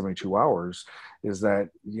last 72 hours, is that,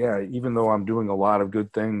 yeah, even though I'm doing a lot of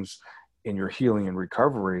good things in your healing and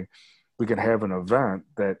recovery, we can have an event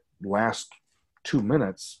that lasts 2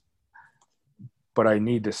 minutes, but I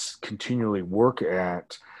need to continually work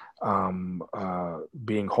at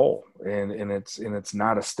being whole, and it's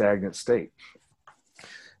not a stagnant state.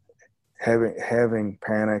 Having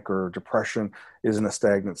panic or depression isn't a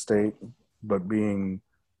stagnant state, but being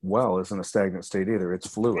well isn't a stagnant state either. It's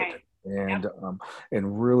fluid. Right. And Yep.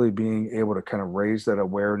 and really being able to kind of raise that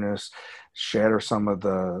awareness, shatter some of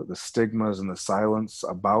the stigmas and the silence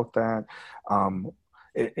about that,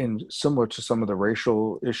 and similar to some of the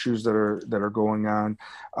racial issues that are going on,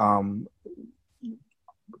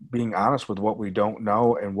 being honest with what we don't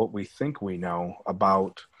know and what we think we know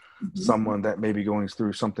about someone that may be going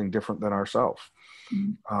through something different than ourselves.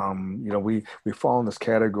 We fall in this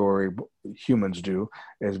category, humans do,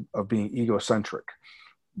 of being egocentric,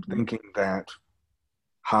 thinking that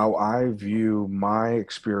how I view my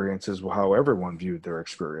experience is how everyone viewed their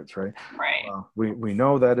experience, right? Right. We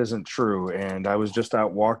know that isn't true. And I was just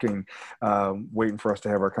out walking, waiting for us to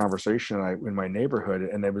have our conversation in my neighborhood,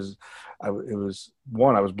 and I was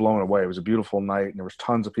blown away. It was a beautiful night, and there was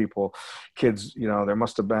tons of people, kids. There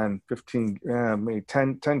must have been 15, maybe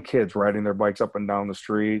 10 kids riding their bikes up and down the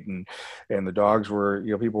street, and the dogs were,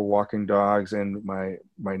 people walking dogs. And my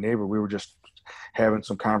neighbor, we were just having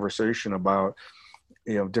some conversation about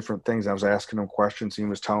different things. I was asking him questions. He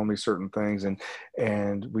was telling me certain things,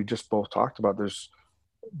 and we just both talked about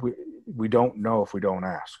we don't know if we don't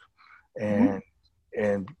ask. And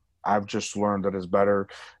I've just learned that it's better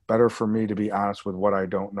for me to be honest with what I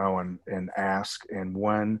don't know and ask. And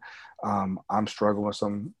when I'm struggling with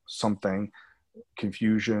something,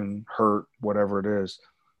 confusion, hurt, whatever it is,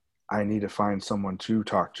 I need to find someone to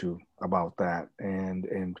talk to about that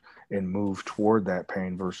and move toward that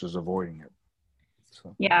pain versus avoiding it.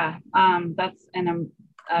 So. Yeah, that's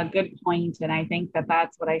a good point, and I think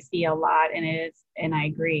that's what I see a lot, and I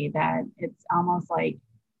agree that it's almost like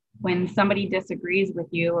when somebody disagrees with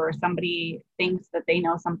you, or somebody thinks that they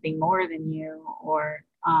know something more than you, or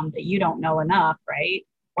that you don't know enough, right?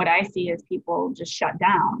 What I see is people just shut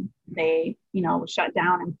down. They, shut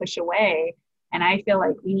down and push away, and I feel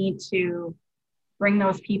like we need to bring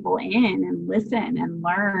those people in and listen and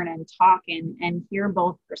learn and talk and hear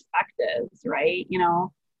both perspectives, right?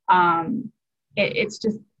 It's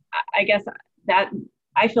just, I guess that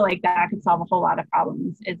I feel like that could solve a whole lot of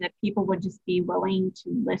problems, is if people would just be willing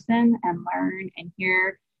to listen and learn and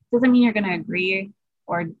hear. Doesn't mean you're going to agree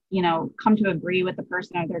or, come to agree with the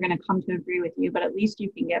person, or they're going to come to agree with you, but at least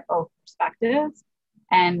you can get both perspectives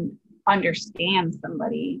and understand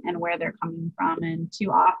somebody and where they're coming from. And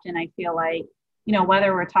too often I feel like,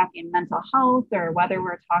 whether we're talking mental health or whether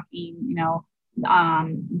we're talking,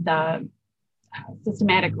 the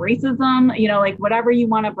systematic racism, like whatever you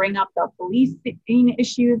want to bring up, the policing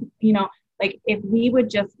issues, like if we would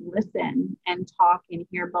just listen and talk and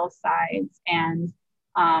hear both sides. And,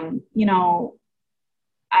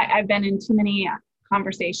 I've been in too many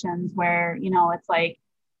conversations where, it's like,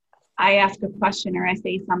 I ask a question or I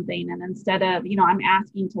say something, and instead of, I'm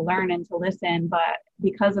asking to learn and to listen, but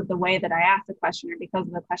because of the way that I ask the question, or because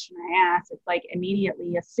of the question I asked, it's like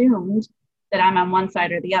immediately assumed that I'm on one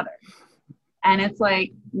side or the other. And it's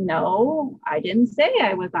like, no, I didn't say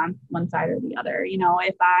I was on one side or the other.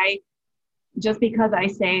 Just because I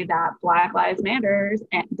say that Black Lives Matters,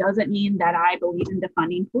 it doesn't mean that I believe in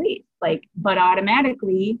defunding police, but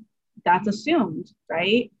automatically that's assumed,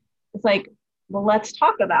 right? It's like, well, let's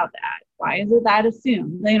talk about that. Why is it that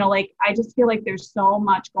assumed? I just feel like there's so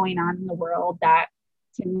much going on in the world that,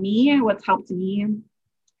 to me, what's helped me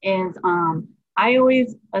is I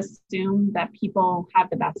always assume that people have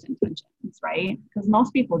the best intentions, right? Because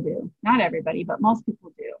most people do. Not everybody, but most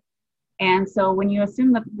people do. And so when you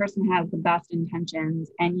assume that the person has the best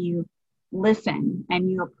intentions and you listen and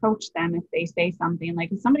you approach them if they say something.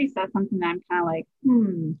 Like if somebody says something that I'm kind of like,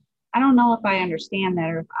 I don't know if I understand that,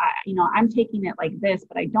 or if I'm taking it like this,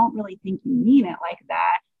 but I don't really think you mean it like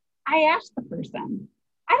that. I ask the person.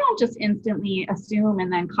 I don't just instantly assume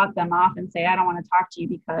and then cut them off and say, I don't want to talk to you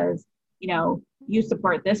because, you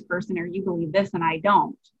support this person or you believe this and I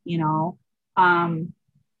don't, um,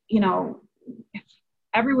 you know,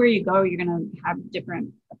 everywhere you go, you're going to have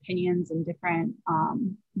different opinions and different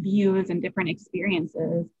views and different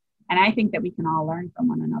experiences. And I think that we can all learn from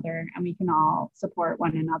one another and we can all support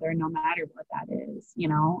one another no matter what that is,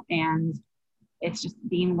 and it's just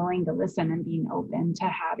being willing to listen and being open to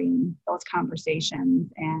having those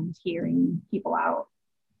conversations and hearing people out.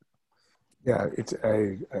 Yeah,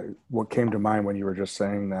 what came to mind when you were just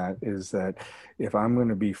saying that is that if I'm going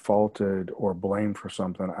to be faulted or blamed for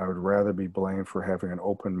something, I would rather be blamed for having an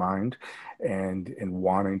open mind and in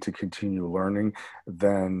wanting to continue learning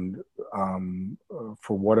than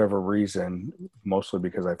for whatever reason, mostly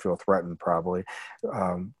because I feel threatened probably,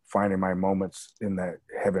 finding my moments in that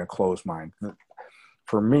having a closed mind.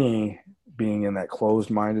 For me, being in that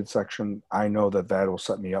closed-minded section, I know that will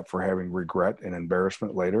set me up for having regret and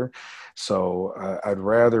embarrassment later. So I'd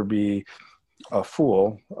rather be a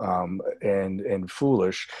fool and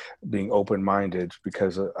foolish, being open-minded,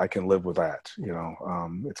 because I can live with that.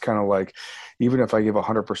 It's kind of like, even if I give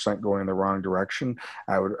 100% going in the wrong direction,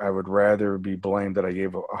 I would rather be blamed that I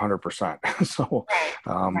gave 100%. So,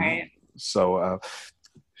 Right.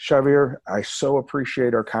 Xavier, I so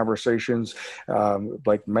appreciate our conversations.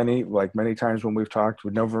 Like many times when we've talked, we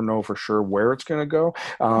never know for sure where it's going to go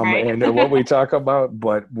Right. and what we talk about.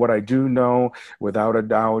 But what I do know, without a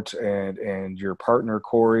doubt, and your partner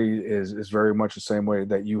Corey is very much the same way,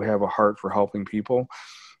 that you have a heart for helping people,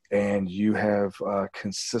 and you have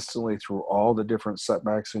consistently, through all the different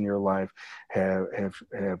setbacks in your life, have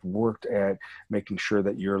worked at making sure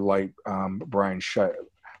that your light, Brian,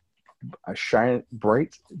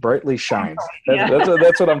 brightly shines.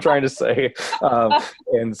 That's what I'm trying to say.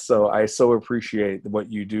 And so I so appreciate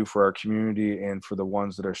what you do for our community and for the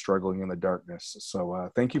ones that are struggling in the darkness.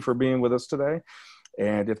 So thank you for being with us today.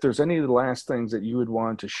 And if there's any last things that you would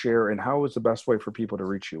want to share, and how is the best way for people to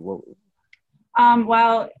reach you?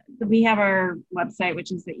 Well, we have our website,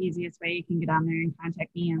 which is the easiest way. You can get on there and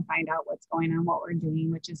contact me and find out what's going on, what we're doing,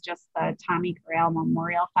 which is just the Tommy Corral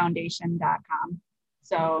Memorial Foundation.com.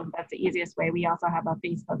 So that's the easiest way. We also have a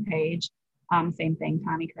Facebook page. Same thing,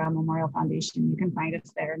 Tommy Corral Memorial Foundation. You can find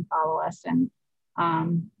us there and follow us. And,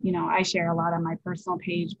 I share a lot on my personal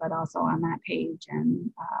page, but also on that page, and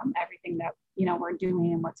everything that, we're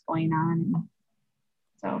doing and what's going on. And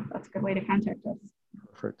so that's a good way to contact us.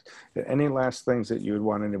 Perfect. Any last things that you would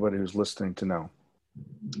want anybody who's listening to know?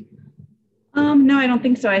 No, I don't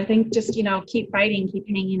think so. I think just, keep fighting, keep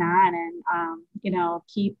hanging on, and,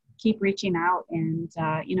 keep reaching out. And,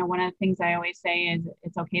 one of the things I always say is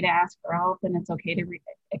it's okay to ask for help and it's okay to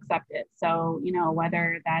accept it. So,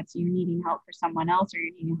 whether that's you needing help for someone else or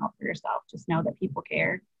you're needing help for yourself, just know that people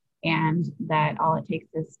care, and that all it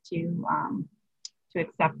takes is to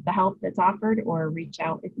accept the help that's offered or reach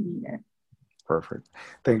out if you need it. Perfect.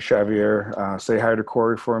 Thanks, Xavier. Say hi to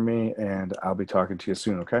Corey for me, and I'll be talking to you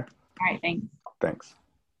soon, okay? All right, thanks. Thanks.